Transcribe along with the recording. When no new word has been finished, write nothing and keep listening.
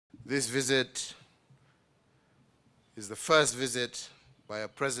This visit is the first visit by a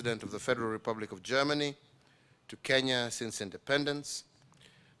president of the Federal Republic of Germany to Kenya since independence,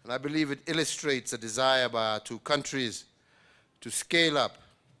 and I believe it illustrates a desire by our two countries to scale up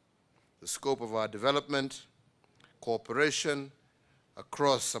the scope of our development, cooperation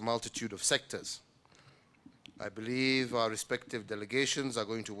across a multitude of sectors. I believe our respective delegations are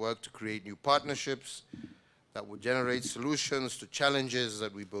going to work to create new partnerships that will generate solutions to challenges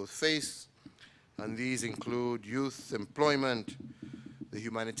that we both face, and these include youth employment, the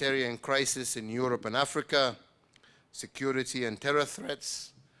humanitarian crisis in Europe and Africa, security and terror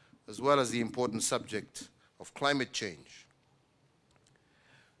threats, as well as the important subject of climate change.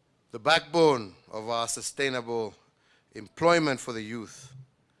 The backbone of our sustainable employment for the youth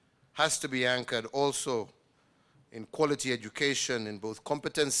has to be anchored also in quality education in both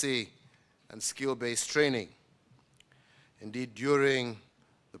competency and skill-based training. Indeed, during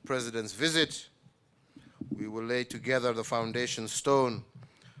the President's visit, we will lay together the foundation stone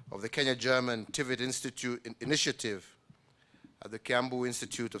of the Kenya-German TVET Institute initiative at the Kiambu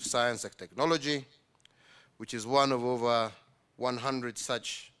Institute of Science and Technology, which is one of over 100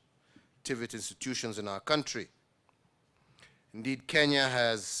 such TVET institutions in our country. Indeed, Kenya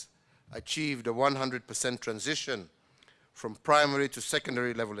has achieved a 100% transition from primary to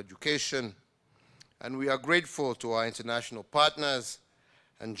secondary level education, and we are grateful to our international partners,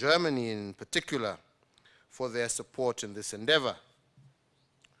 and Germany in particular, for their support in this endeavor.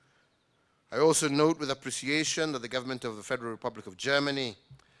 I also note with appreciation that the government of the Federal Republic of Germany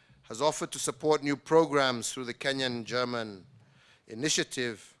has offered to support new programs through the Kenyan-German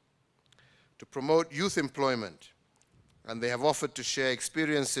initiative to promote youth employment, and they have offered to share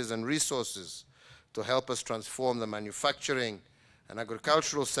experiences and resources to help us transform the manufacturing and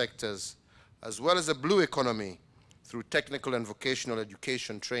agricultural sectors, as well as the blue economy through technical and vocational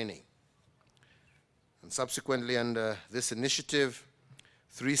education training. And subsequently, under this initiative,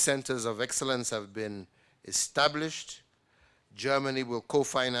 3 centers of excellence have been established. Germany will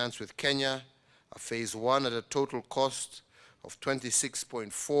co-finance with Kenya a phase 1 at a total cost of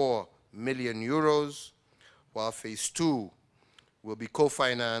 26.4 million euros, while phase 2 will be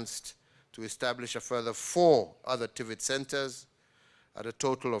co-financed to establish a further 4 other TVET centers at a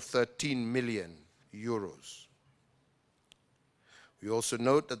total of 13 million euros. We also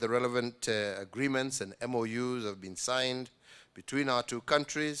note that the relevant agreements and MOUs have been signed between our two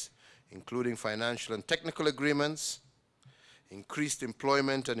countries, including financial and technical agreements, increased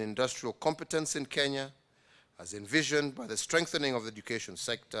employment and industrial competence in Kenya, as envisioned by the strengthening of the education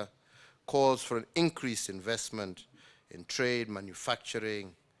sector, calls for an increased investment in trade,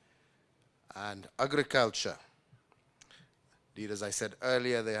 manufacturing, and agriculture. Indeed, as I said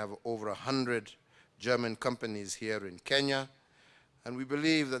earlier, they have over 100 German companies here in Kenya, and we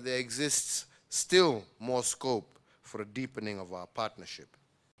believe that there exists still more scope for a deepening of our partnership.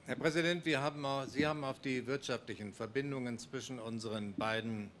 Herr Präsident, Sie haben auf die wirtschaftlichen Verbindungen zwischen unseren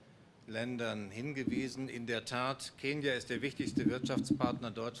beiden Ländern hingewiesen. In der Tat, Kenia ist der wichtigste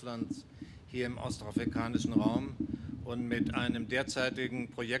Wirtschaftspartner Deutschlands hier im ostafrikanischen Raum und mit einem derzeitigen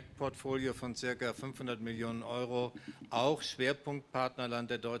Projektportfolio von ca. 500 Millionen Euro auch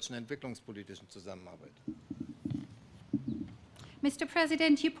Schwerpunktpartnerland der deutschen entwicklungspolitischen Zusammenarbeit. Mr.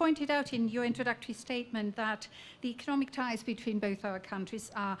 President, you pointed out in your introductory statement that the economic ties between both our countries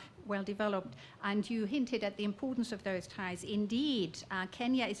are well developed, and you hinted at the importance of those ties. Indeed,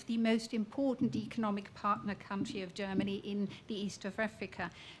 Kenya is the most important economic partner country of Germany in the east of Africa,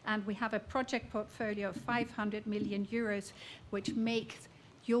 and we have a project portfolio of 500 million euros, which makes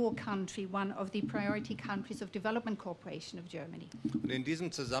your country one of the priority countries of development cooperation of Germany. Und in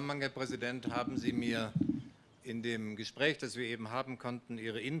diesem Zusammenhang, Herr Präsident, haben Sie mir in dem Gespräch, das wir eben haben konnten,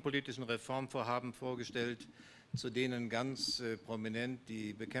 Ihre innenpolitischen Reformvorhaben vorgestellt, zu denen ganz prominent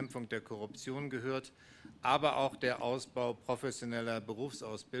die Bekämpfung der Korruption gehört, aber auch der Ausbau professioneller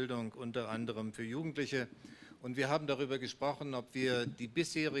Berufsausbildung, unter anderem für Jugendliche. Und wir haben darüber gesprochen, ob wir die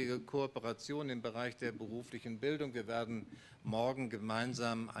bisherige Kooperation im Bereich der beruflichen Bildung, wir werden morgen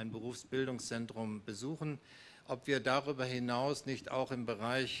gemeinsam ein Berufsbildungszentrum besuchen, ob wir darüber hinaus nicht auch im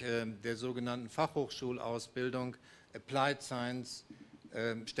Bereich der sogenannten Fachhochschulausbildung, Applied Science,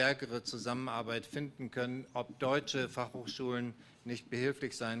 stärkere Zusammenarbeit finden können, ob deutsche Fachhochschulen nicht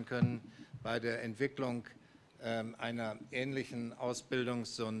behilflich sein können bei der Entwicklung einer ähnlichen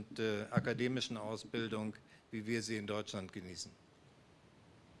Ausbildungs- und akademischen Ausbildung, wie wir sie in Deutschland genießen.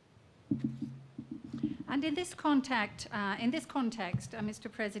 And in this context,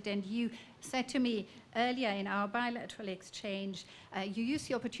 Mr. President, you said to me earlier in our bilateral exchange, you used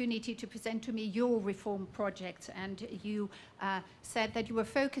the opportunity to present to me your reform projects, and you said that you were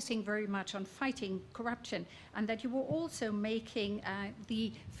focusing very much on fighting corruption, and that you were also making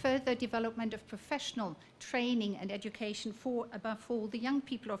the further development of professional training and education for, above all, the young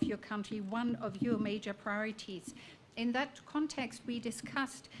people of your country, one of your major priorities. In that context, we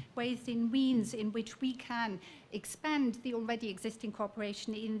discussed ways and means in which we can expand the already existing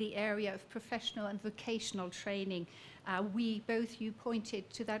cooperation in the area of professional and vocational training. We both, you pointed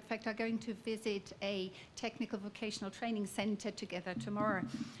to that fact, are going to visit a technical vocational training center together tomorrow.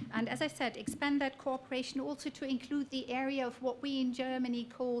 And as I said, expand that cooperation also to include the area of what we in Germany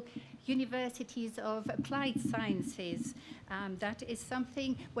call universities of applied sciences. That is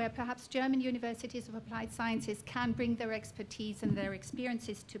something where perhaps German universities of applied sciences can bring their expertise and their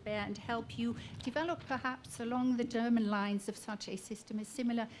experiences to bear and help you develop perhaps along the German lines of such a system, a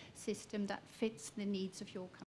similar system that fits the needs of your country.